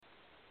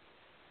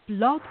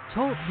Blog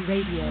Talk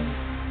Radio.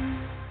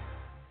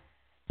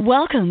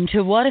 Welcome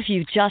to What If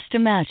You Just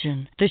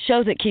Imagine, the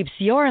show that keeps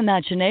your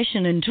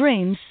imagination and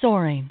dreams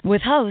soaring,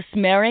 with hosts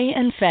Mary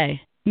and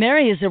Faye.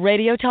 Mary is a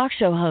radio talk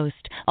show host,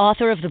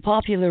 author of the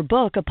popular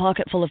book A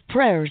Pocket Full of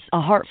Prayers,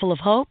 A Heart Full of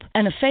Hope,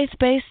 and a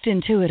faith-based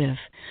intuitive.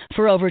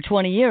 For over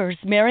 20 years,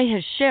 Mary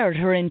has shared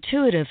her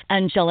intuitive,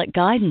 angelic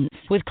guidance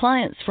with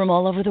clients from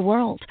all over the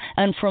world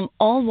and from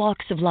all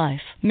walks of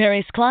life.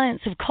 Mary's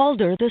clients have called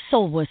her the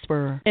Soul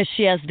Whisperer, as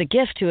she has the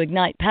gift to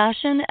ignite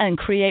passion and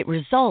create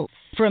results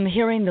from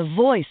hearing the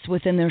voice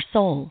within their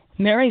soul.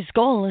 Mary's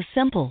goal is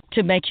simple: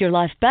 to make your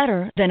life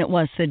better than it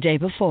was the day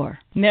before.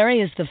 Mary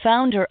is the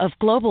founder of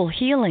Global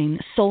Healing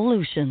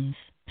Solutions.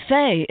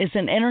 Faye is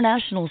an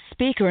international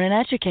speaker and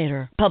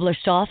educator,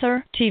 published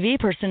author, TV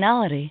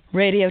personality,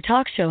 radio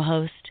talk show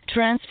host,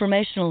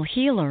 transformational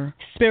healer,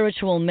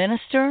 spiritual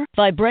minister,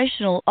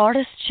 vibrational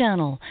artist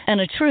channel, and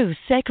a true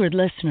sacred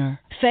listener.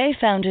 Faye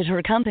founded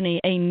her company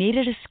A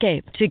Needed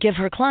Escape to give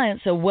her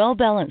clients a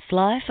well-balanced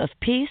life of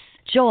peace,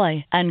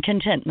 joy, and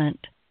contentment.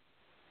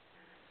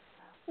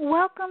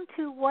 Welcome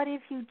to What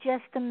If You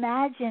Just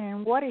Imagine,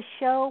 and what a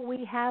show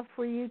we have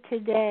for you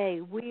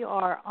today. We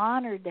are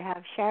honored to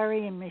have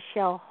Shari and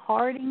Michelle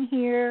Harding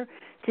here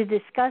to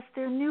discuss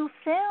their new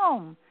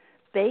film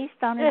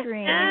based on a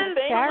dream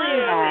Shari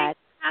had.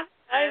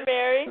 Hi,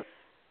 Mary.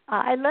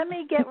 Let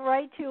me get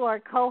right to our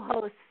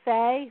co-host,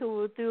 Faye, who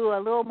will do a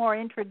little more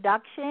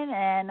introduction,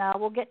 and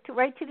we'll get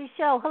right to the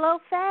show. Hello,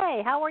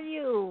 Faye. How are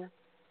you?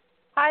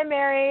 Hi,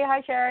 Mary.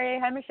 Hi,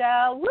 Shari. Hi,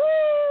 Michelle.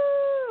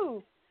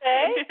 Woo!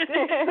 Hey. Good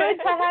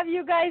to have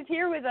you guys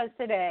here with us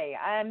today.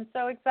 I'm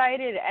so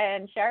excited.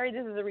 And, Shari,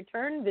 this is a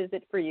return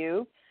visit for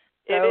you.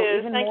 So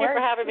it is. Thank you for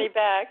having me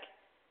back.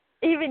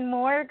 Even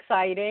more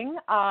exciting.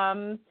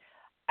 And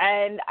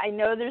I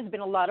know there's been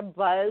a lot of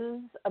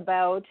buzz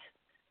about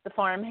The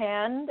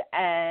Farmhand.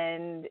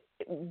 And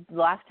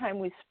last time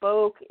we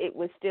spoke, it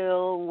was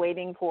still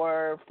waiting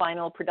for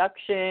final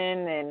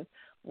production and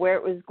where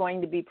it was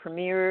going to be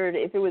premiered,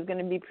 if it was going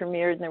to be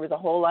premiered, and there was a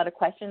whole lot of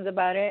questions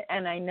about it.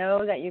 And I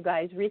know that you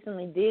guys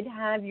recently did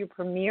have your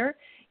premiere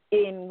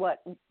in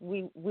what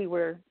we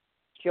were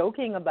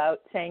joking about,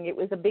 saying it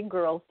was a big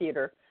girl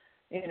theater.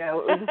 You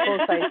know, it was a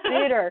full-size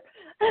theater.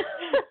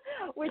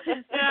 Which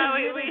is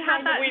we do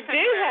have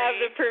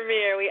the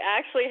premiere. We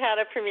actually had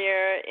a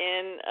premiere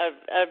in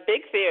a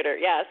big theater,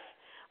 yes,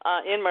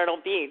 in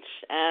Myrtle Beach,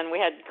 and we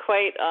had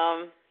quite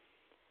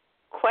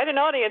an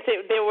audience.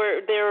 There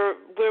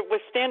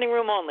was standing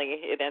room only.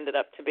 It ended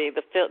up to be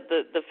the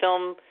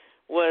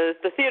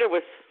theater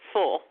was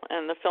full,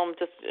 and the film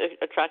just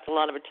attracted a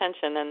lot of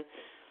attention, and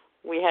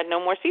we had no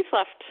more seats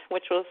left,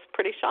 which was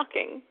pretty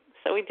shocking.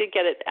 So we did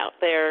get it out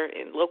there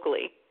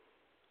locally.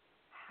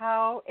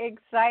 How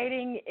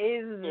exciting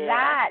is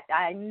that?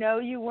 I know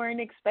you weren't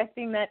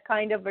expecting that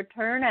kind of a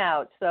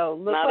turnout. So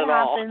look Not what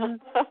at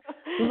happens. All.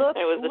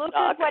 It was a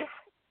shock.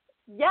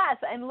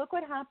 And look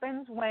what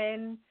happens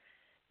when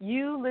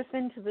you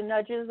listen to the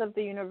nudges of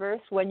the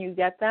universe when you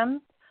get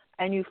them,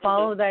 and you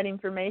follow that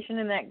information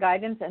and that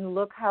guidance, and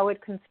look how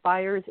it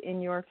conspires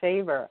in your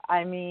favor.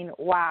 I mean,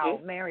 wow,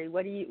 Mary,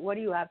 what do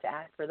you have to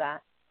add for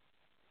that?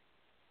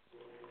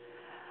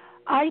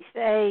 I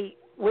say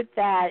with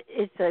that,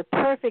 it's a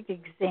perfect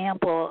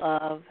example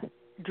of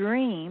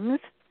dreams.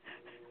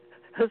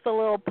 There's a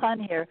little pun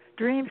here.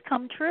 Dreams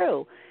come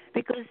true,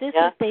 because this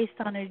is based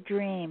on a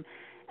dream.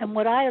 And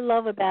what I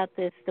love about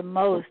this the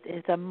most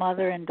is a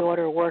mother and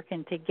daughter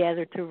working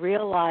together to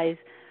realize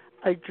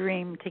a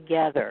dream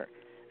together.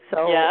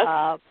 So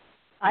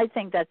I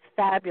think that's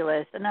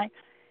fabulous. And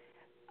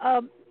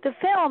the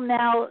film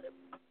now,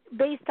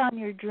 based on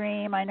your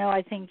dream,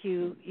 I think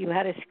you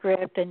had a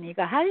script, and you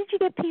go, how did you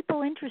get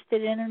people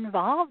interested and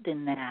involved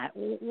in that?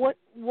 What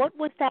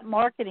was that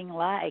marketing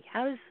like?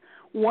 How does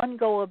one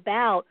go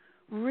about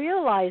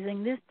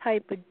realizing this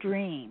type of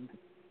dream?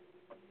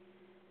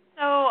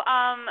 So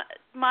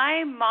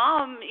my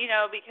mom,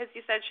 because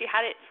you said she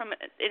had it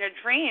in a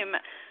dream,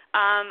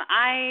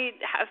 I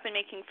have been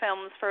making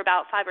films for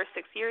about 5 or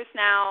 6 years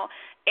now,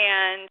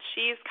 and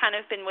she's kind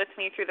of been with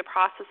me through the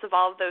process of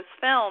all of those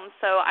films.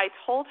 So I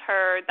told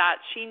her that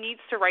she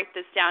needs to write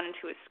this down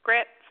into a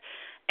script,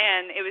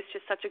 and it was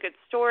just such a good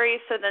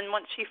story. So then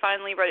once she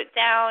finally wrote it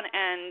down,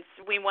 and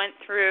we went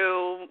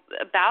through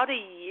about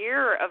a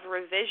year of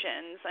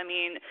revisions,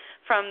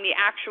 from the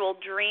actual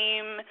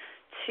dream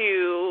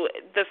to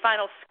the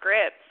final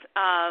script,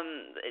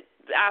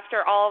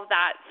 after all of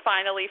that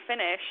finally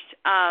finished,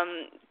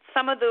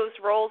 some of those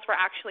roles were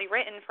actually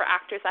written for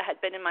actors that had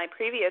been in my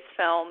previous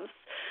films.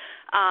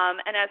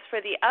 And as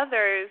for the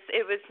others,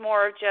 it was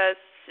more of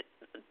just,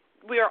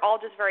 we were all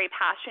just very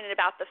passionate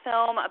about the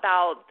film,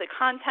 about the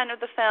content of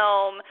the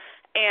film,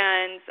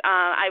 and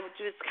I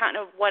just kind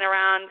of went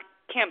around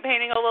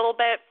campaigning a little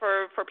bit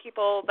for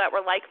people that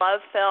were like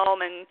love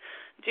film and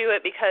do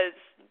it because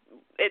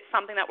it's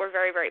something that we're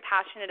very, very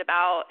passionate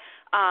about.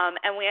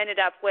 And we ended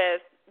up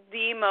with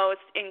the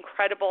most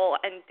incredible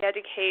and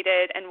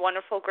dedicated and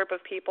wonderful group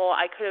of people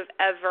I could have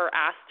ever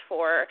asked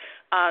for.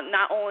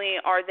 Not only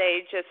are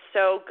they just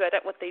so good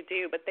at what they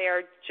do, but they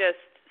are just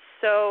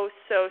so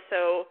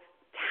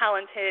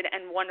talented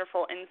and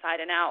wonderful inside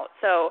and out.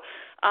 So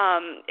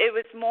it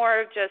was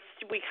more of just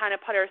we kind of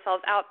put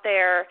ourselves out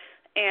there,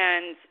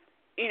 and,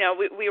 you know,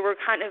 we were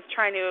kind of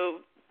trying to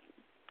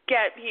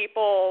get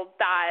people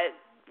that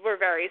were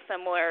very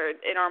similar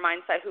in our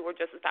mindset who were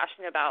just as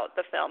passionate about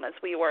the film as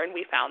we were, and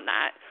we found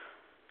that.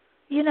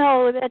 You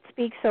know, that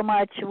speaks so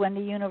much when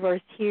the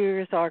universe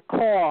hears our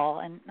call,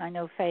 and I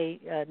know Faye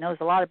knows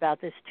a lot about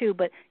this too,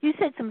 but you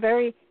said some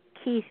very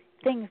key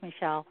things,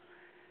 Michelle.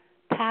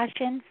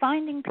 Passion,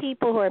 finding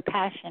people who are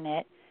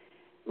passionate,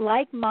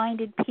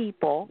 like-minded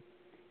people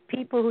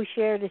who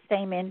share the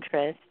same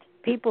interest,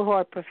 people who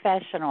are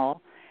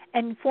professional,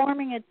 and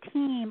forming a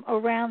team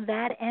around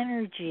that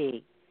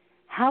energy.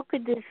 How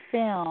could this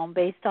film,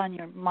 based on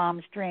your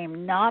mom's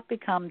dream, not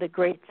become the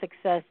great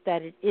success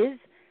that it is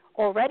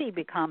already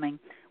becoming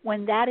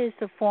when that is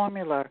the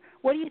formula?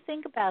 What do you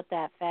think about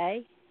that,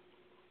 Faye?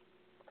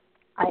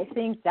 I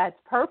think that's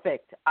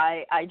perfect.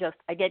 I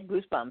get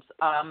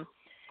goosebumps.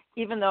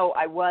 Even though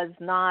I was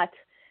not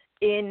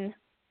in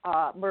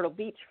Myrtle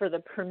Beach for the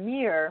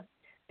premiere,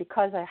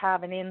 because I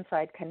have an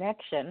inside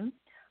connection,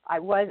 I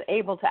was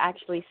able to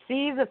actually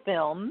see the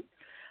film.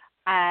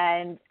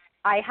 And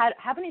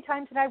how many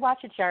times did I watch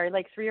it, Shari?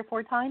 Like 3 or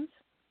 4 times?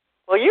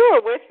 Well, you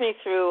were with me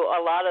through a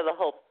lot of the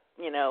whole,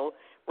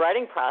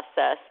 writing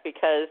process,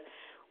 because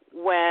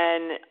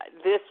when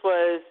this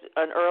was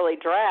an early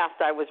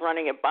draft, I was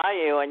running it by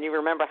you, and you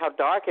remember how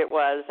dark it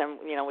was, and,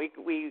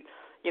 we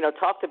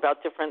talked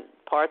about different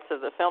parts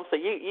of the film. So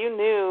you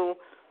knew,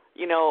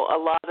 a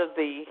lot of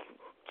the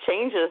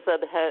changes that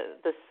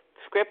the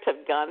script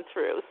had gone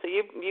through. So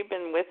you've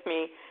been with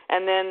me.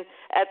 And then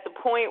at the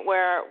point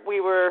where we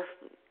were,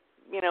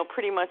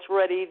 pretty much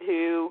ready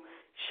to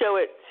show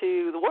it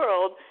to the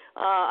world,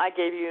 I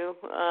gave you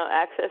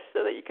access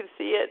so that you could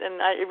see it,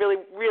 and I really,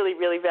 really,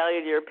 really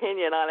valued your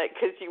opinion on it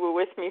because you were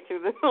with me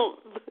through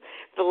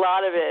the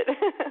lot of it.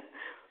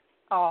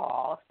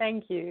 Oh,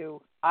 thank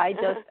you. I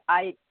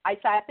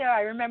sat there.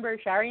 I remember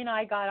Shari and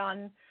I got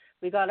on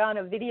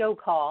a video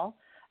call,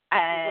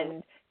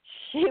 and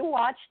she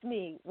watched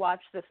me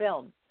watch the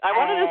film. I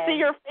wanted to see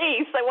your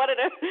face. I wanted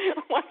to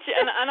watch it,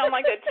 and I'm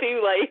like that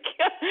too. Like,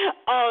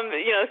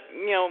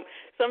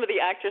 some of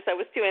the actors, I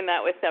was doing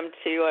that with them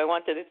too. I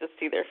wanted to just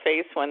see their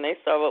face when they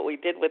saw what we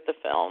did with the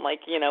film. Like,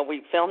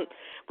 we filmed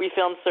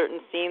certain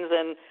scenes,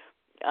 and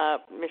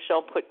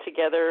Michelle put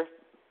together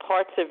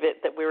parts of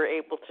it that we were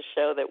able to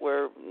show that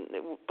were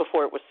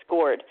before it was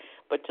scored,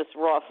 but just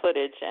raw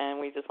footage, and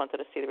we just wanted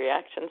to see the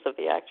reactions of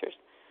the actors.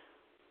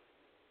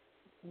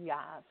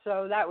 Yeah,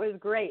 so that was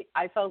great.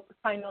 I felt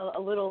kind of a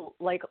little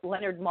like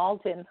Leonard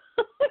Maltin.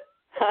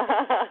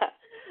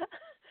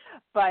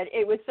 But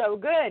it was so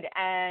good,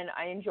 and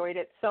I enjoyed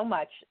it so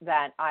much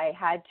that I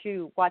had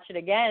to watch it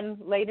again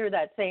later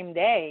that same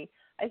day.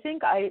 I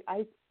think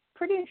I'm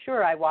pretty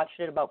sure I watched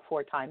it about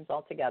 4 times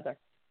altogether.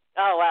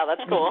 Oh, wow,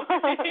 that's cool.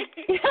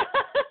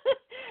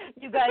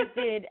 You guys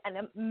did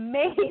an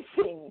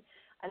amazing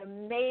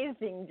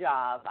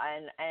job,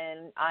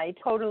 and I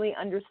totally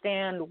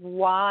understand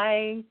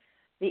why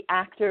the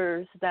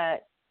actors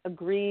that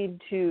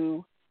agreed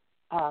to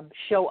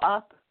show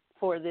up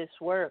for this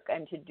work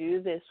and to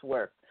do this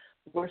work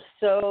were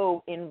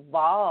so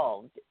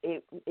involved.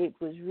 It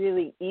was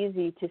really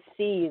easy to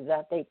see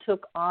that they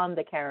took on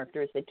the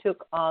characters, they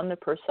took on the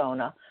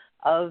persona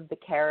of the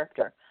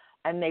character,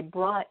 and they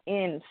brought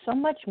in so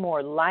much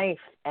more life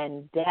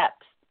and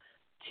depth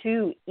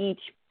to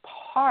each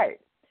part.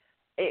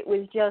 It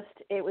was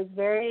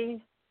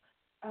very,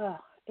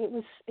 it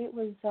was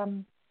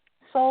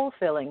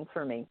soul-filling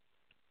for me.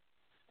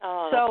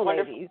 Oh, so,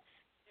 wonderful. ladies,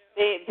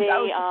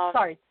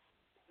 sorry.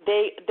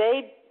 They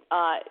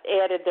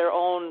added their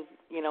own,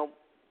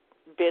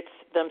 bits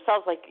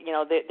themselves. Like,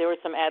 there was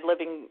some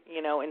ad-libbing,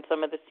 in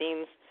some of the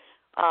scenes.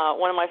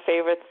 One of my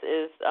favorites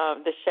is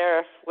the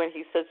sheriff when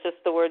he says just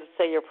the words,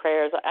 say your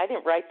prayers. I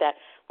didn't write that,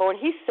 but when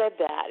he said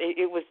that,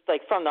 it was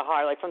like from the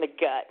heart, like from the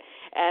gut,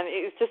 and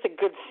it was just a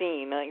good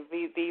scene. Like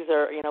these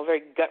are,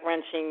 very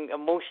gut-wrenching,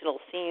 emotional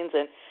scenes,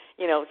 and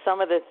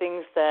some of the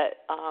things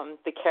that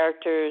the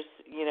characters,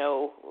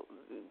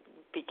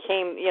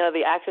 became,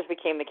 the actors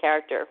became the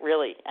character,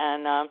 really.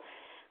 And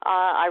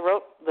I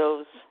wrote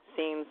those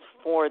scenes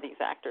for these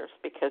actors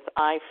because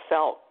I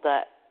felt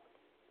that,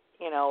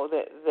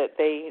 that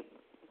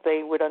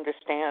they would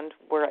understand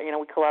where,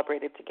 we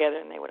collaborated together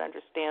and they would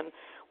understand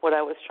what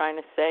I was trying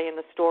to say in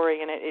the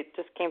story, and it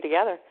just came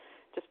together,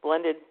 just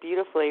blended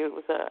beautifully. It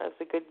was a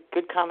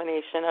good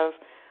combination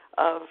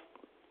of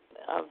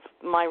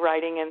my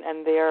writing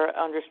and their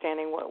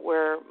understanding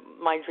where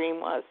my dream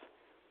was,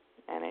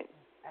 and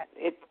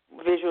it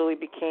visually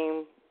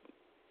became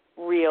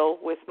real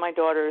with my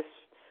daughters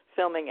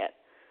filming it.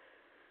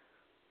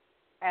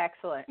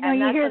 Excellent.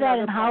 You hear that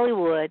in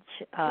Hollywood,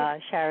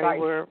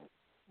 Shari,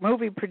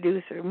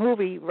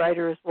 movie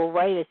writers will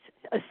write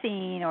a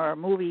scene or a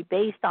movie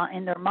based on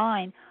in their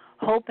mind,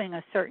 hoping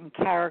a certain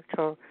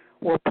character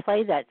will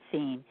play that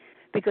scene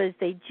because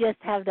they just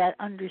have that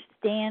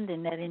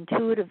understanding, that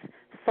intuitive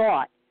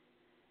thought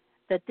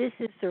that this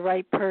is the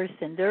right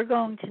person. They're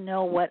going to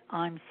know what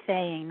I'm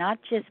saying, not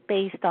just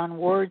based on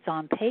words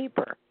on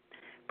paper,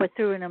 but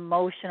through an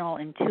emotional,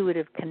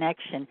 intuitive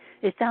connection.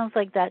 It sounds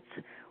like that's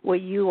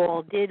what you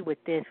all did with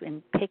this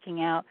in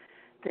picking out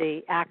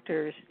the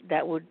actors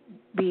that would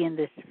be in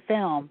this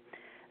film.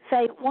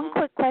 Say, one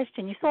quick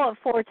question. You saw it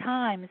 4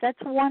 times. That's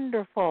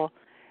wonderful.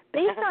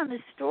 Based on the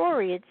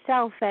story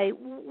itself, Faye,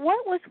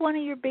 what was one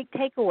of your big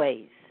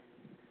takeaways?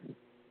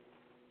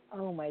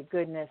 Oh, my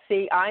goodness.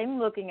 See, I'm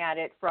looking at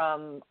it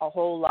from a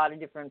whole lot of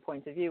different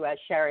points of view. As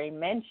Shari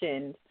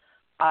mentioned,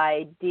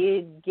 I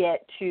did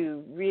get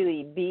to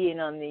really be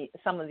in on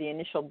some of the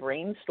initial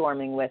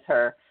brainstorming with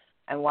her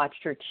and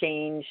watched her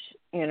change,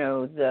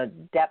 the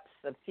depth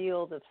of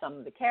field of some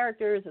of the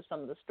characters, of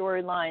some of the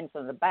storylines,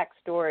 some of the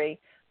backstory,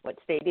 what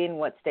stayed in,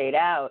 what stayed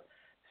out.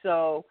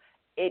 So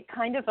it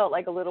kind of felt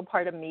like a little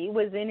part of me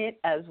was in it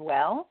as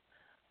well,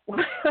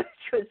 which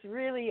was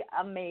really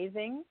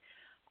amazing.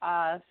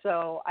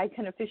 So I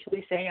can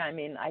officially say I'm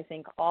in, I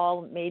think,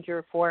 all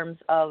major forms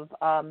of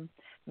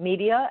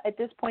media at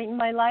this point in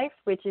my life,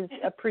 which is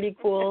a pretty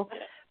cool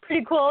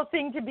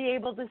thing to be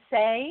able to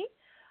say.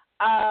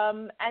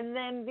 And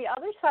then the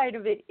other side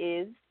of it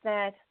is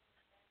that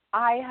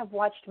I have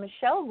watched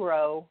Michelle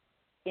grow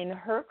in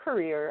her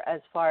career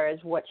as far as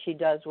what she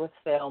does with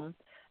film.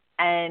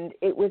 And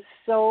it was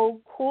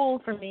so cool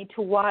for me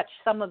to watch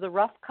some of the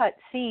rough cut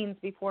scenes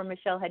before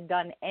Michelle had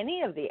done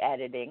any of the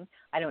editing.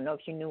 I don't know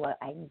if you knew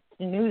I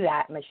knew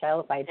that,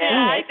 Michelle, if I'd seen it.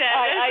 I did.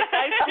 I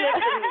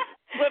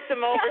flipped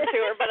them over to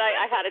her, but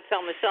I had to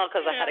tell Michelle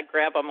because I had to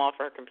grab them off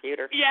her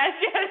computer. Yes,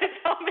 you had to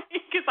tell me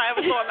because I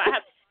was the one that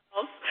had the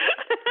else.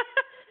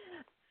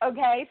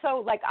 Okay,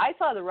 so I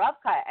saw the rough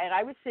cut, and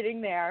I was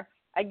sitting there.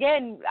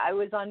 Again, I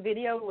was on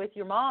video with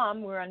your mom.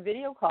 We were on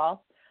video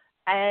call,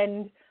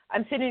 and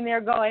I'm sitting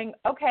there going,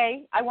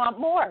 okay, I want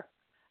more.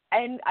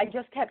 And I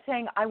just kept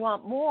saying, I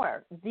want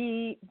more.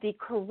 The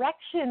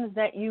corrections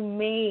that you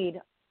made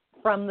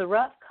from the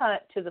rough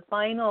cut to the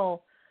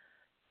final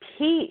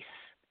piece,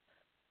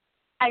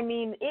 I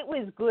mean, it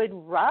was good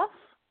rough,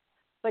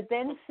 but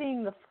then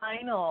seeing the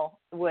final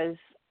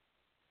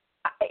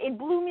it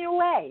blew me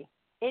away.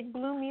 It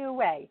blew me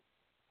away.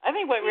 I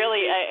think what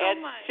really adds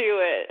to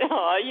it,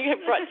 you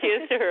have brought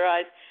tears to her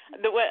eyes.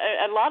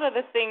 A lot of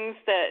the things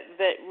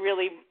that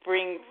really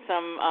bring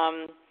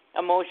some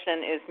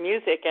emotion is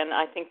music, and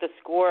I think the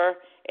score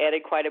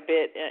added quite a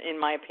bit, in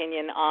my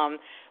opinion.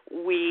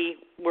 We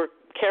were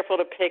careful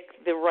to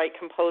pick the right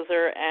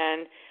composer,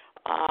 and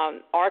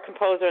our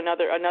composer,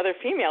 another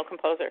female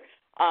composer,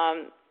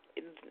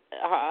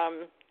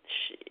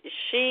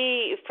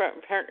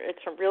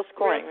 it's from Real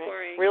Scoring,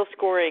 right? Real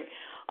Scoring.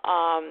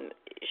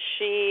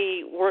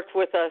 She worked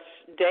with us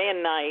day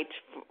and night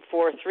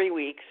for 3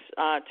 weeks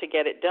to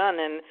get it done.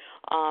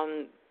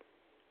 And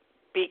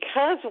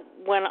because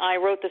when I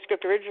wrote the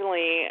script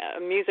originally,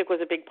 music was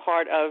a big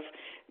part of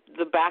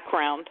the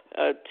background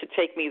to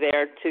take me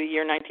there to the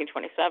year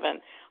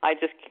 1927. I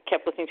just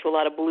kept listening to a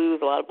lot of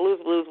blues,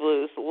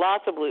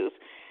 lots of blues.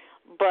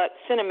 But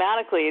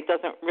cinematically, it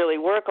doesn't really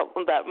work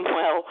that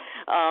well.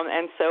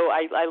 And so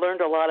I learned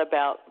a lot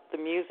about the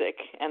music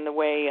and the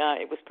way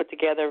it was put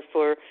together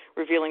for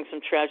revealing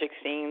some tragic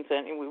scenes.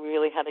 And we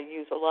really had to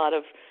use a lot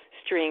of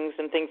strings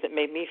and things that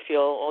made me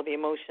feel all the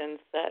emotions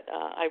that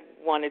I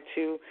wanted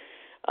to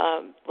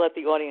let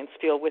the audience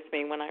feel with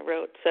me when I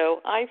wrote.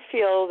 So I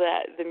feel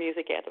that the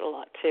music added a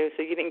lot, too.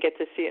 So you didn't get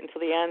to see it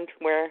until the end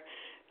where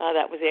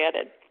that was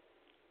added.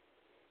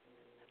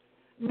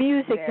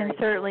 Music can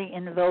certainly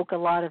invoke a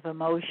lot of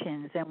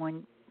emotions, and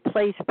when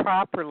placed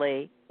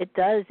properly, it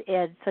does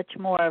add such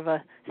more of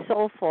a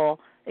soulful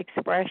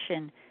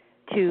expression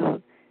to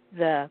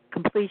the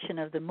completion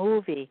of the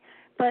movie.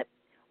 But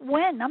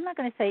when, I'm not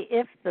going to say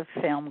if the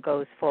film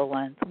goes full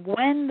length,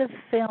 when the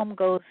film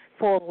goes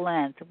full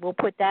length, we'll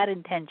put that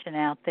intention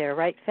out there,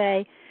 right,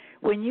 Faye?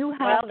 When you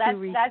have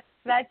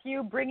that's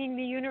you bringing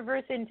the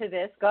universe into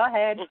this. Go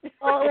ahead.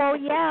 well,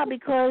 yeah,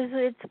 because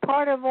it's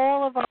part of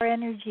all of our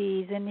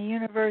energies, and the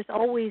universe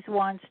always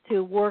wants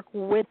to work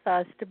with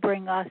us to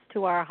bring us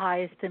to our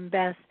highest and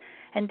best,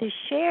 and to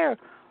share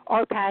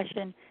our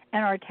passion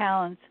and our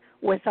talents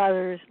with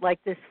others,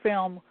 like this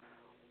film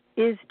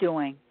is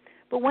doing.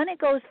 But when it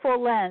goes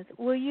full length,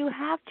 will you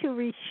have to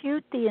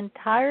reshoot the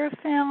entire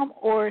film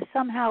or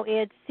somehow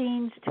add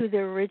scenes to the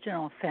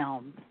original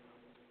film?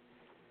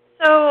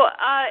 So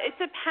it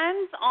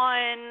depends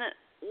on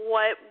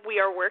what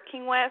we are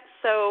working with.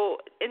 So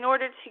in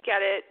order to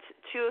get it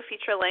to a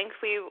feature length,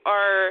 we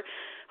are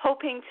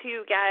hoping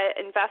to get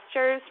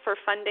investors for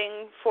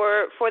funding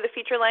for the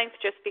feature length,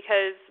 just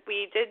because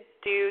we did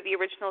do the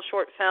original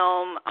short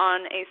film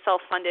on a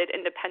self-funded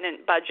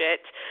independent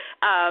budget.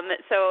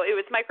 So it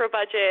was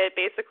micro-budget,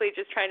 basically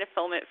just trying to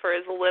film it for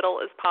as little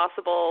as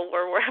possible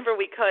or wherever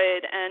we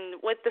could.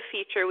 And with the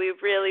feature, we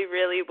really,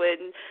 really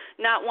would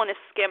not want to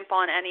skimp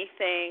on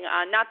anything.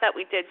 Not that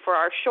we did for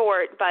our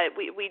short, but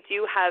we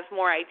do have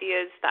more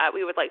ideas that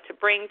we would like to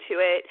bring to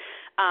it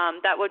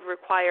that would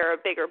require a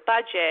bigger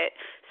budget.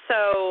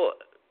 So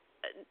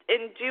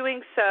in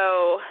doing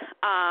so,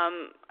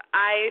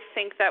 I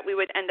think that we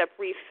would end up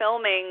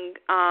refilming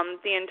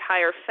the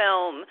entire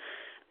film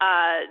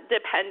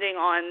depending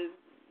on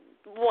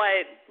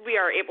what we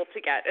are able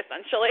to get,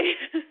 essentially.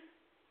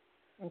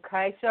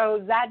 Okay,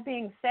 so that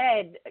being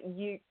said,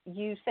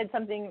 you said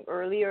something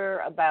earlier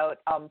about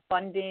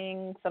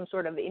funding some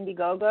sort of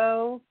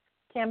Indiegogo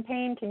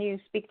campaign. Can you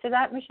speak to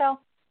that, Michelle?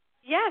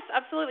 Yes,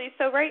 absolutely.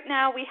 So right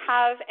now we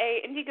have a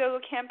Indiegogo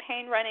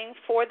campaign running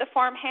for The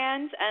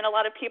Farmhands, and a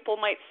lot of people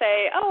might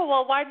say, oh,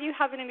 well, why do you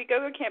have an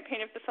Indiegogo campaign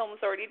if the film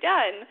is already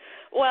done?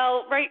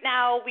 Well, right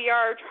now we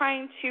are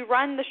trying to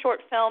run the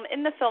short film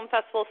in the film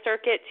festival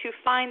circuit to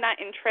find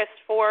that interest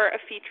for a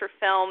feature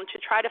film, to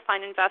try to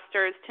find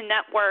investors, to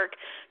network,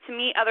 to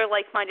meet other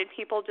like-minded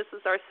people just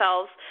as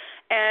ourselves.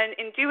 And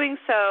in doing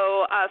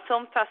so,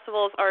 film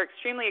festivals are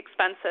extremely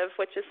expensive,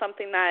 which is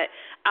something that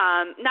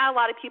not a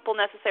lot of people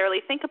necessarily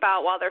think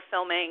about while they're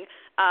filming.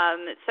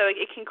 So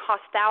it can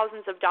cost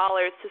thousands of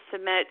dollars to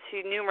submit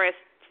to numerous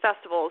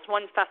festivals.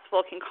 One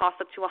festival can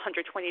cost up to $120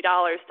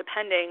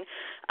 depending.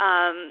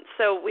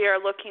 So we are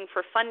looking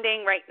for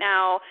funding right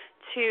now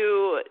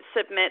to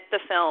submit the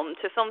film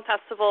to film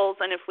festivals,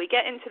 and if we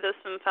get into those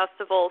film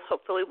festivals,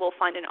 hopefully we'll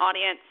find an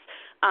audience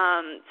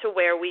to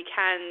where we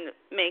can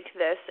make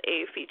this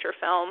a feature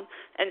film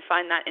and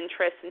find that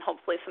interest and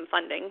hopefully some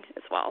funding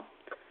as well.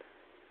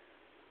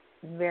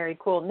 Very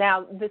cool.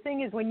 Now, the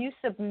thing is, when you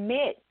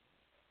submit,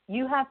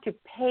 you have to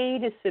pay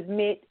to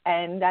submit,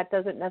 and that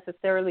doesn't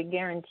necessarily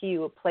guarantee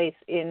you a place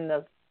in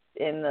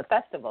the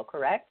festival,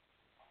 correct?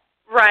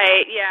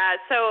 Right, yeah.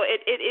 So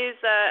it is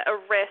a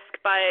risk,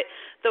 but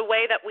the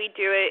way that we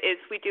do it is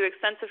we do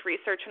extensive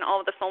research in all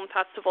of the film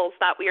festivals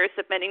that we are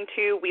submitting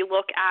to. We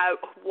look at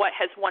what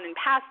has won in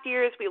past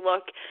years. We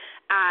look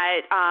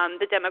at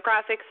the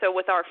demographics. So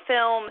with our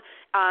film,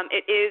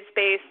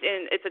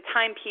 it's a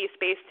timepiece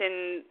based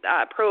in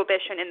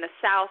Prohibition in the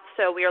South.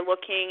 So we are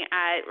looking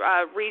at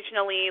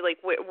regionally,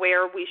 like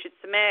where we should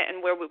submit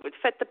and where we would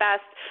fit the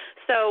best.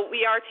 So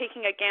we are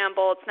taking a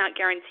gamble. It's not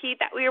guaranteed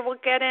that we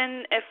will get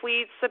in if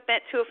we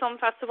submit to a film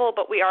festival,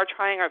 but we are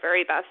trying our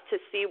very best to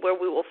see where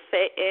we will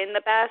fit in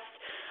the best.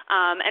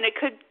 And it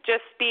could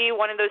just be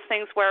one of those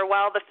things where,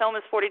 well, the film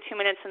is 42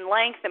 minutes in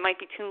length. It might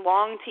be too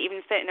long to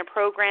even fit in a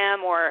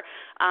program, or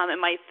it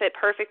might fit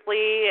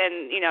perfectly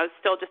and,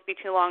 still just be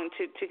too long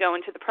to go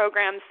into the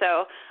program.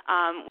 So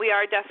we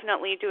are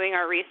definitely doing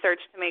our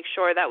research to make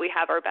sure that we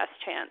have our best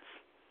chance.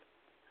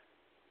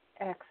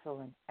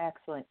 Excellent,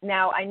 excellent.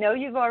 Now, I know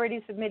you've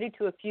already submitted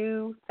to a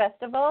few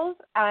festivals,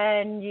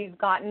 and you've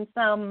gotten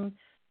some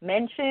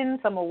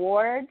mentions, some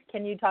awards.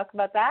 Can you talk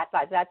about that?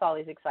 That's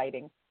always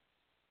exciting.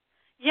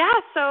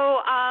 Yeah,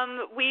 so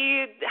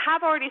we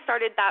have already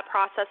started that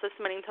process of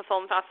submitting to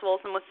film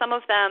festivals, and with some of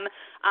them,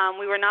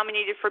 we were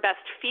nominated for Best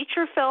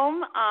Feature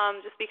Film,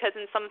 just because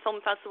in some film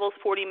festivals,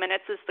 40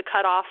 minutes is the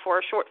cutoff for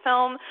a short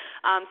film.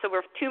 So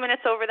we're 2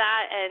 minutes over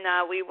that,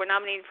 and we were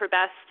nominated for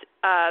Best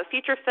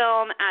Feature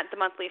Film at the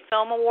Monthly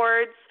Film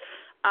Awards.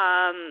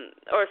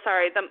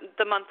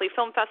 The Monthly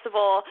Film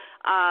Festival.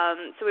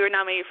 So we were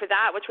nominated for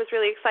that, which was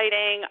really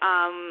exciting.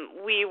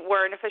 We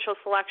were an official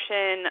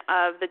selection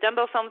of the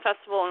Dumbo Film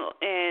Festival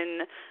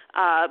in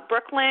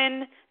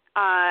Brooklyn,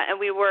 and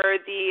we were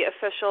the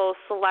official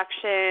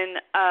selection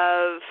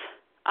of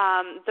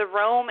the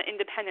Rome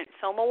Independent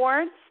Film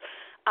Awards,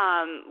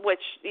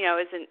 which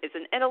is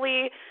in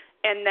Italy.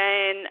 And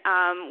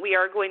then we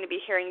are going to be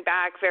hearing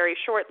back very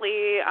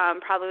shortly,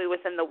 probably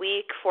within the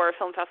week, for a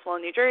film festival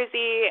in New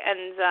Jersey.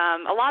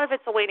 And a lot of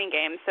it's a waiting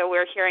game. So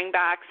we're hearing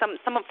back.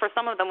 For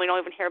some of them, we don't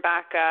even hear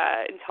back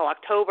until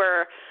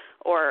October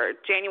or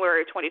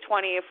January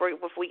 2020 if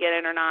we get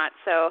in or not.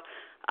 So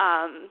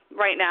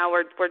right now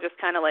we're just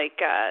kind of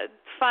like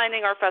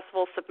finding our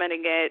festival,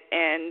 submitting it,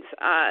 and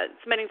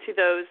submitting to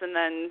those, and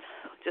then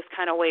just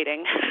kind of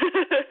waiting.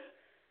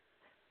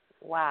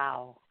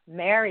 Wow.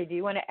 Mary, do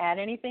you want to add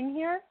anything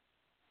here?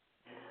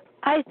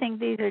 I think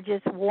these are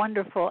just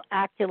wonderful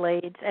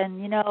accolades, and,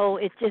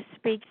 it just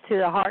speaks to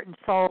the heart and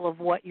soul of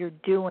what you're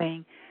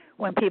doing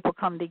when people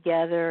come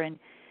together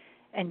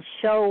and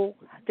show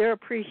their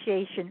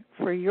appreciation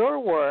for your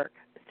work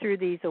through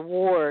these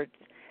awards.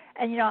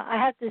 And, I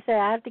have to say,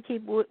 I have to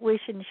keep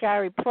wishing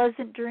Shari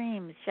pleasant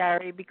dreams,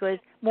 Shari, because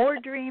more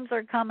dreams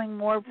are coming,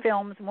 more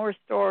films, more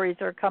stories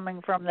are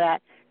coming from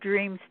that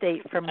dream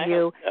state from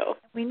you. So.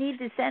 We need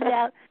to send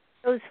out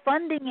those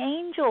funding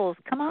angels.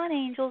 Come on,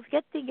 angels,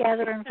 get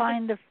together and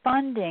find the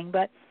funding.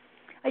 But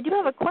I do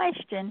have a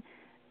question.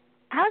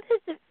 How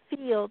does it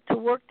feel to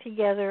work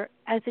together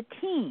as a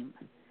team?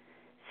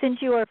 since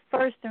you are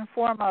first and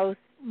foremost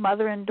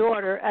mother and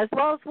daughter as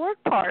well as work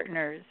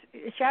partners.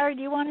 Shari,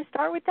 do you want to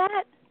start with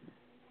that?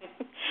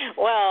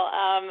 Well,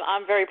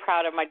 I'm very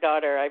proud of my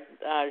daughter.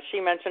 She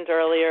mentioned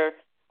earlier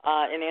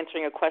in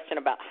answering a question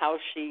about how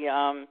she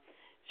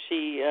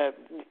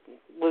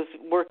was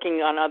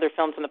working on other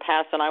films in the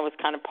past, and I was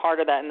kind of part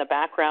of that in the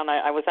background.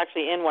 I was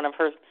actually in one of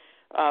her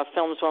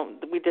films when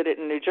we did it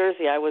in New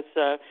Jersey. I was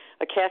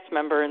a cast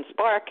member in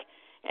Spark,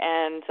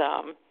 and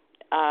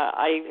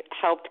I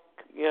helped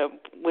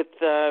with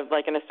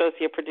like an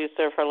associate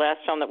producer of her last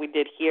film that we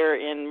did here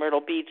in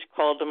Myrtle Beach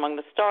called Among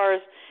the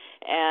Stars.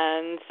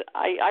 And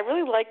I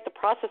really liked the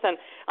process, and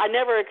I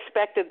never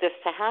expected this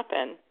to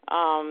happen.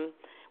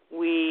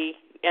 We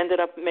ended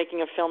up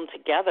making a film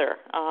together.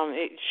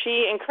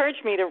 She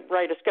encouraged me to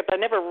write a script. I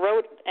never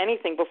wrote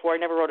anything before. I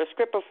never wrote a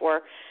script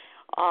before.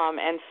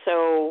 And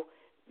so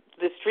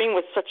this dream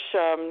was such,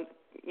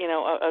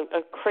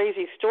 a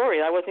crazy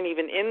story. I wasn't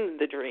even in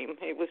the dream.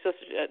 It was just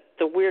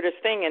the weirdest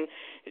thing, and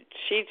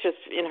she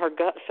just, in her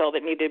gut, felt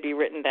it needed to be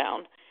written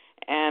down.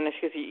 And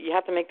she goes, you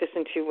have to make this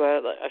into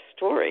a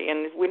story.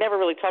 And we never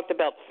really talked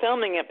about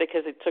filming it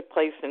because it took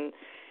place in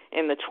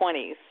the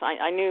 20s.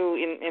 I knew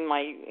in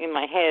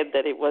my head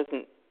that it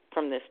wasn't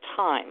from this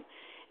time.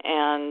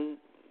 And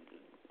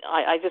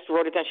I just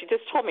wrote it down. She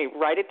just told me,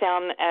 write it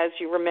down as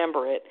you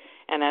remember it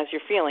and as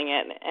you're feeling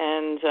it,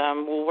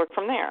 and we'll work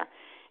from there.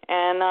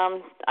 And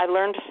I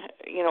learned,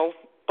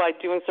 by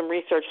doing some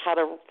research how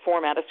to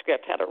format a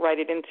script, how to write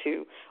it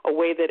into a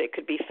way that it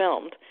could be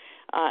filmed.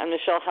 And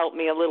Michelle helped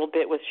me a little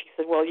bit with, she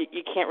said, well,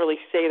 you can't really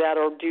say that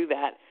or do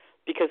that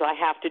because I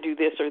have to do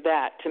this or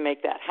that to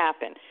make that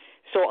happen.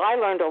 So I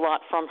learned a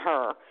lot from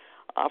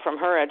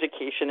her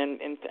education,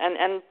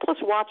 and plus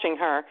watching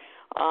her.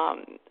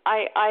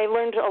 I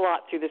learned a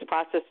lot through this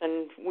process,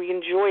 and we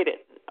enjoyed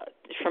it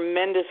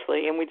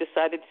tremendously, and we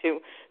decided to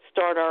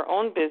start our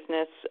own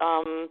business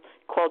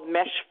called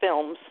Mesh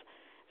Films.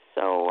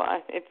 So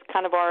it's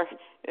kind of our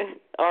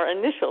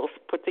initials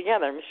put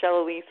together.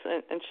 Michelle Elise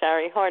and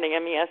Shari Harding,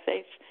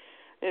 MESH,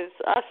 is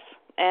us.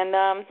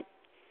 And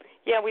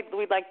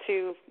we'd like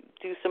to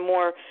do some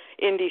more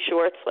indie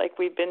shorts like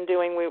we've been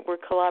doing. We're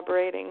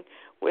collaborating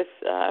with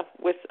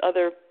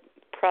other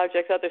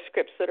projects, other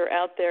scripts that are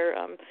out there.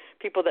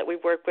 People that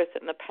we've worked with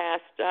in the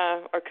past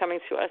are coming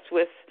to us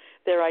with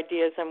their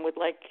ideas and would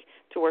like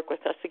to work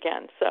with us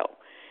again. So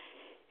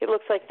it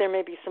looks like there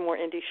may be some more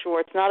indie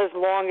shorts, not as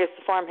long as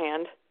The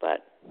Farmhand,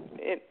 but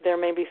there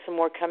may be some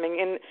more coming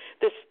in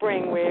this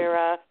spring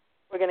where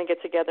we're going to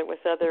get together with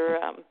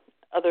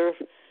other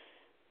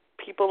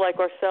people like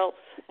ourselves,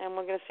 and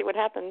we're going to see what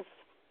happens.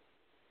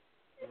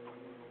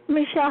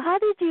 Michelle, how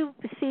did you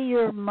see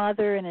your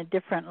mother in a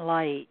different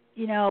light?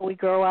 We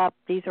grow up,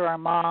 these are our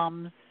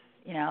moms,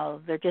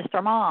 they're just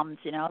our moms,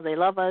 they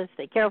love us,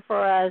 they care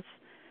for us,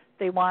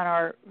 they want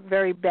our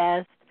very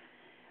best.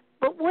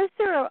 But was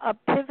there a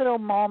pivotal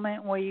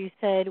moment where you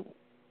said,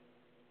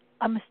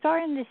 I'm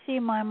starting to see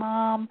my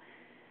mom,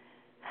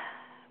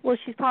 well,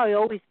 she's probably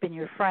always been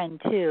your friend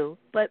too,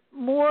 but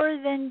more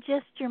than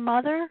just your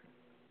mother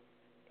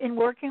in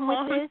working with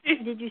this?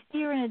 Did you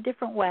see her in a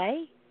different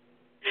way?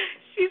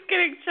 She's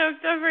getting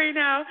choked up right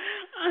now.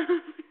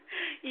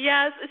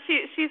 Yes,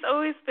 she's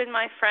always been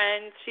my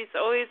friend.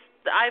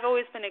 I've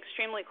always been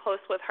extremely close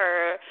with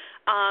her.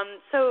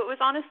 So it was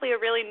honestly a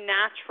really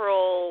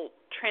natural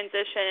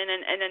transition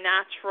and a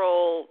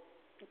natural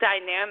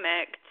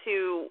dynamic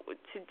to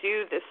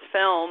do this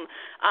film.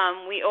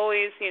 We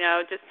always,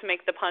 just to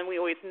make the pun, we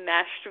always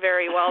meshed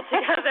very well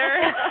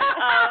together.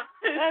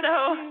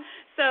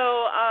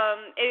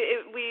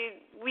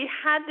 We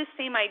had the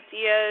same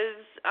ideas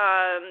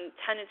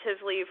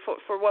tentatively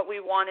for what we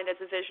wanted as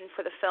a vision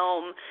for the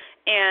film,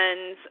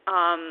 and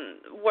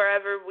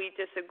wherever we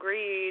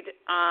disagreed,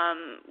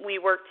 we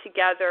worked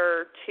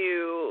together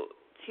to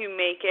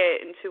make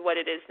it into what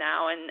it is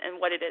now, and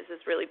what it is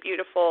really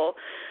beautiful.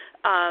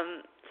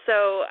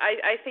 So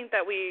I think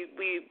that we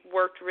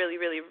worked really,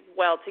 really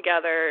well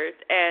together,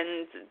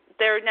 and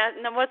there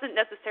wasn't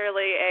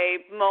necessarily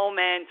a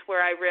moment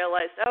where I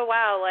realized, oh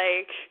wow,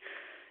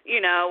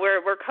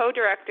 we're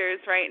co-directors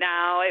right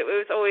now. It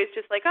was always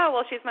just like, oh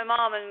well, she's my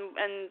mom,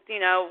 and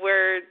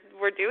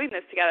we're doing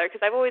this together,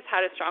 because I've always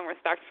had a strong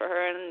respect for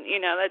her, and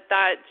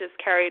that just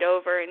carried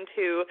over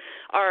into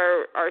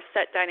our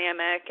set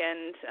dynamic,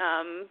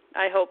 and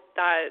I hope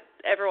that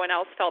everyone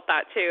else felt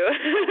that too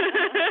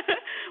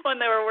when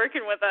they were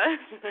working with us.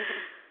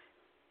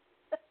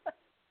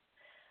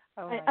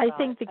 I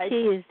think the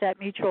key is that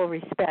mutual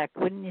respect,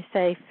 wouldn't you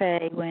say,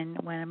 Faye? When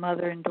a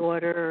mother and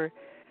daughter, or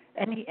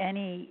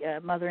any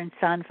mother and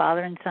son,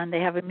 father and son, they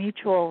have a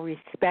mutual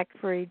respect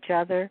for each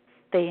other.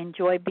 They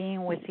enjoy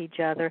being with each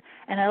other.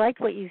 And I liked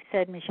what you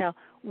said, Michelle.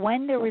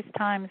 When there was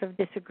times of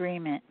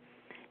disagreement,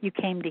 you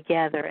came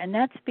together, and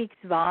that speaks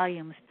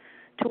volumes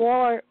to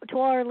all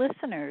our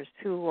listeners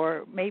who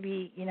are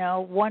maybe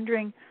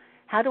wondering,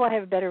 how do I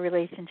have a better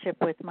relationship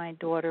with my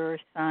daughter or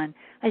son?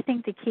 I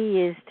think the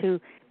key is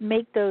to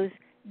make those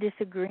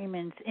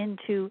disagreements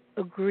into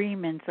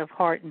agreements of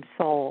heart and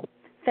soul.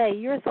 Faye,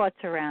 your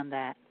thoughts around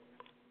that?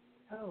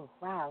 Oh,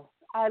 wow.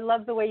 I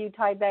love the way you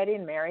tied that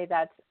in, Mary.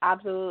 That's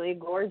absolutely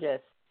gorgeous.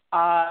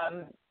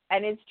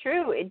 And it's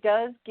true. It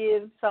does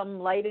give some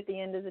light at the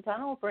end of the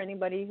tunnel for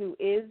anybody who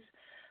is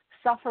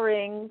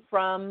suffering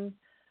from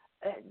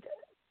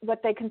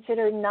what they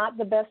consider not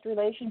the best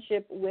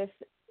relationship with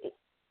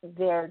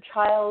their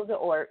child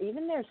or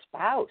even their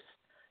spouse.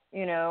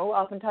 You know,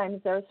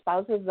 oftentimes there are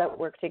spouses that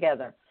work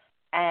together.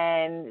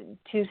 And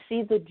to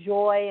see the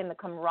joy and the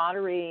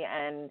camaraderie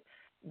and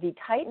the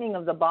tightening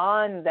of the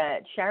bond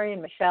that Shari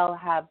and Michelle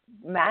have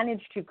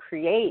managed to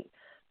create,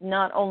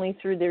 not only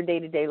through their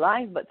day-to-day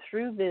life, but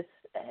through this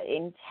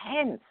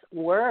intense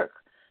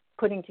work,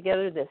 putting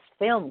together this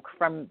film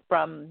from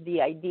the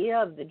idea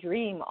of the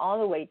dream all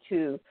the way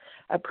to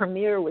a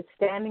premiere with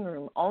standing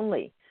room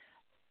only.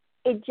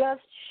 It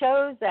just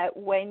shows that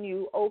when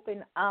you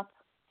open up,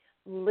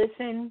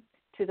 listen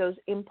to those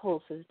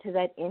impulses, to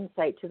that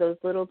insight, to those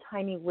little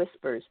tiny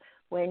whispers,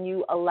 when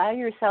you allow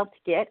yourself to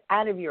get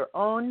out of your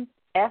own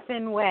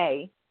effing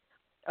way,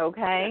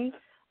 okay,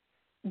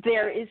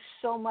 there is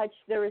so much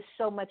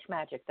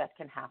magic that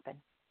can happen.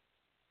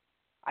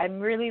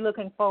 I'm really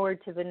looking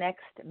forward to the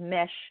next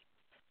Mesh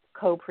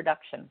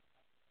co-production.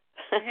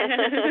 Thank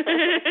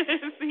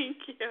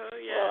you.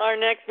 Yeah. Well, our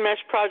next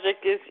Mesh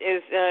project is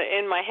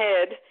in my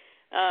head.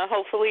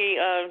 Hopefully,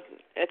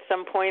 at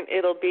some point,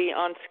 it'll be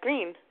on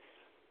screen.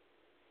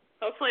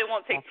 Hopefully it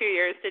won't take 2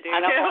 years to do.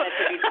 I don't want it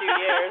to be 2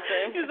 years.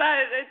 Because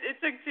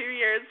it took 2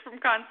 years from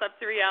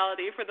concept to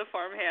reality for the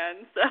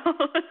farmhand, so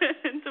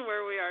to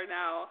where we are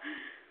now.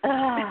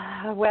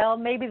 Well,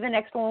 maybe the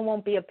next one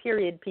won't be a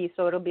period piece,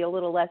 so it'll be a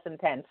little less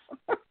intense.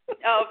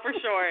 Oh, for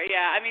sure,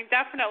 yeah. I mean,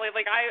 definitely.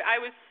 Like, I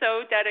was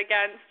so dead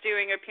against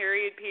doing a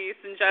period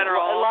piece in general.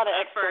 A lot of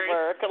extra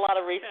work, a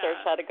lot of research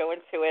had to go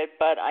into it,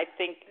 but I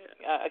think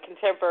a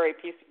contemporary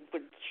piece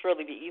would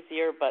surely be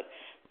easier, but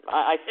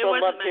I still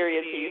love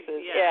period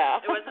pieces. Yeah,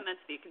 it wasn't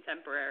meant to be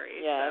contemporary.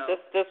 Yeah, so.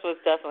 this was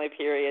definitely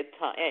period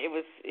time. It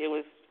was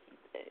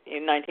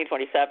in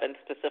 1927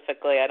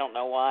 specifically. I don't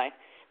know why.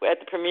 At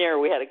the premiere,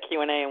 we had a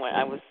Q&A, and when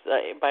I was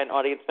by an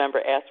audience member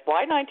asked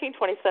why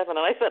 1927,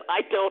 and I said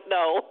I don't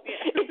know.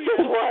 Yeah. It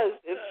just was.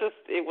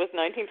 It was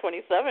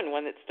 1927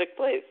 when it took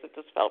place. It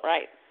just felt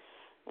right.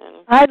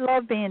 I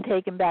love being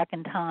taken back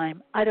in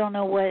time. I don't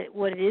know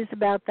what it is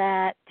about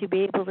that, to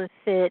be able to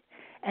sit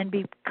and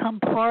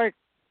become part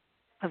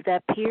of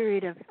that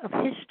period of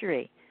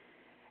history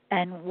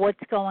and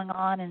what's going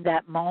on in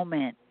that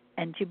moment,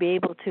 and to be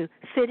able to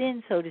fit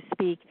in, so to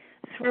speak,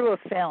 through a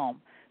film.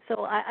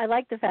 So I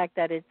like the fact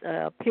that it's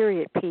a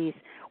period piece.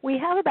 We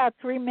have about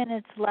 3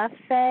 minutes left,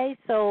 Faye,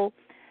 so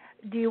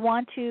do you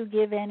want to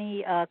give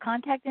any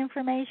contact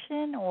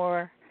information,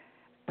 or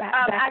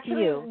back to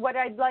you? What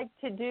I'd like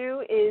to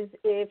do is,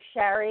 if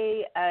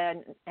Shari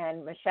and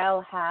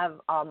Michelle have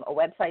a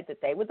website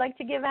that they would like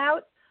to give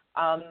out,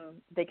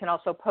 they can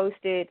also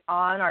post it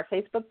on our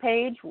Facebook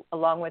page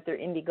along with their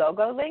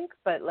Indiegogo link,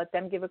 but let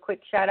them give a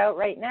quick shout out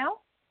right now.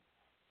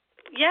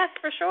 Yes,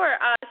 for sure.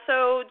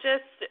 So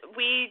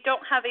we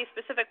don't have a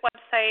specific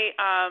website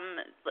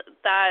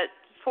that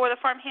for the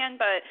farmhand,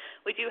 but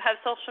we do have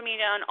social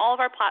media on all of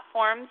our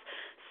platforms.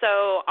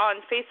 So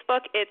on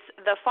Facebook, it's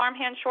the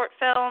Farmhand Short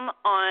Film.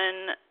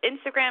 On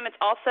Instagram, it's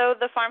also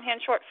the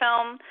Farmhand Short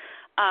Film.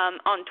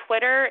 On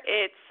Twitter,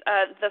 it's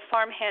the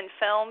Farmhand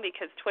Film,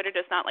 because Twitter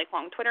does not like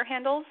long Twitter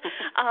handles.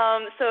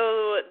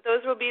 So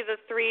those will be the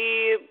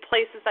 3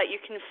 places that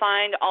you can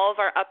find all of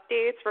our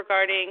updates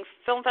regarding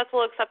film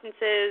festival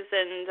acceptances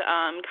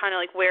and kind of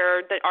like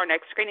where our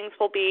next screenings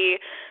will be.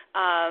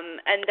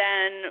 And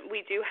then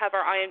we do have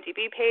our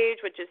IMDb page,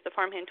 which is the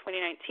Farmhand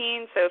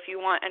 2019. So if you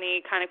want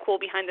any kind of cool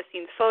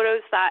behind-the-scenes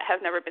photos that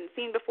have never been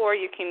seen before,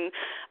 you can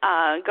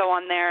go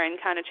on there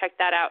and kind of check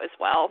that out as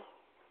well.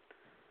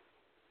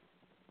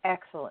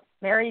 Excellent.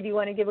 Mary, do you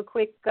want to give a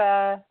quick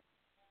shout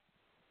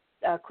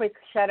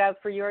out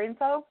for your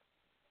info?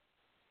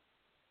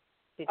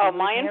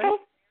 My info?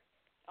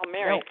 Oh,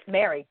 Mary. No,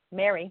 Mary.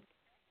 Sorry,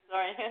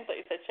 I thought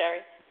you said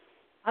Shari.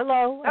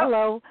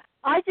 Hello.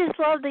 I just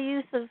love the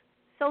use of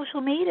social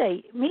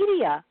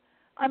media.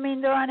 I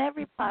mean, they're on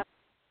every platform.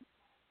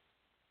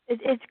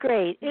 It's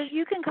great.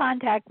 You can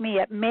contact me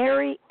at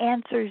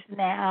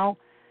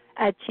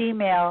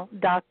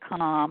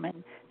maryanswersnow@gmail.com.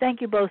 And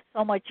thank you both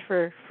so much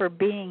for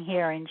being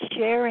here and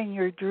sharing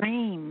your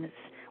dreams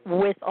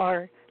with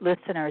our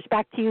listeners.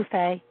 Back to you,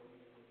 Faye.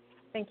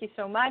 Thank you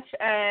so much.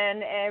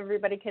 And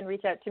everybody can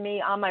reach out to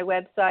me on my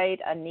website,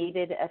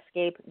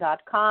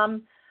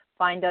 aneededescape.com.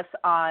 Find us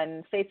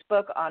on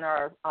Facebook on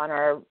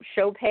our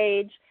show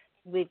page.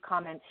 Leave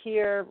comments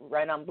here,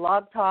 right on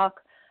Blog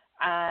Talk.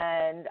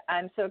 And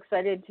I'm so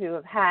excited to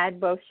have had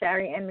both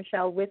Shari and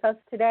Michelle with us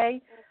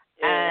today.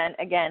 And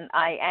again,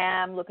 I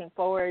am looking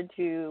forward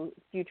to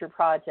future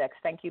projects.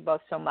 Thank you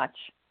both so much.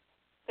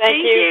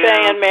 Thank you,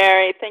 Faye and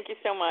Mary. Thank you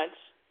so much.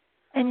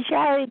 And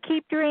Shari,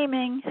 keep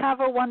dreaming. Have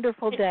a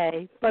wonderful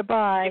day.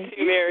 Bye-bye. You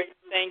too, Mary.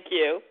 Thank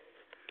you.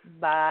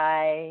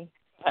 Bye.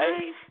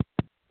 Bye.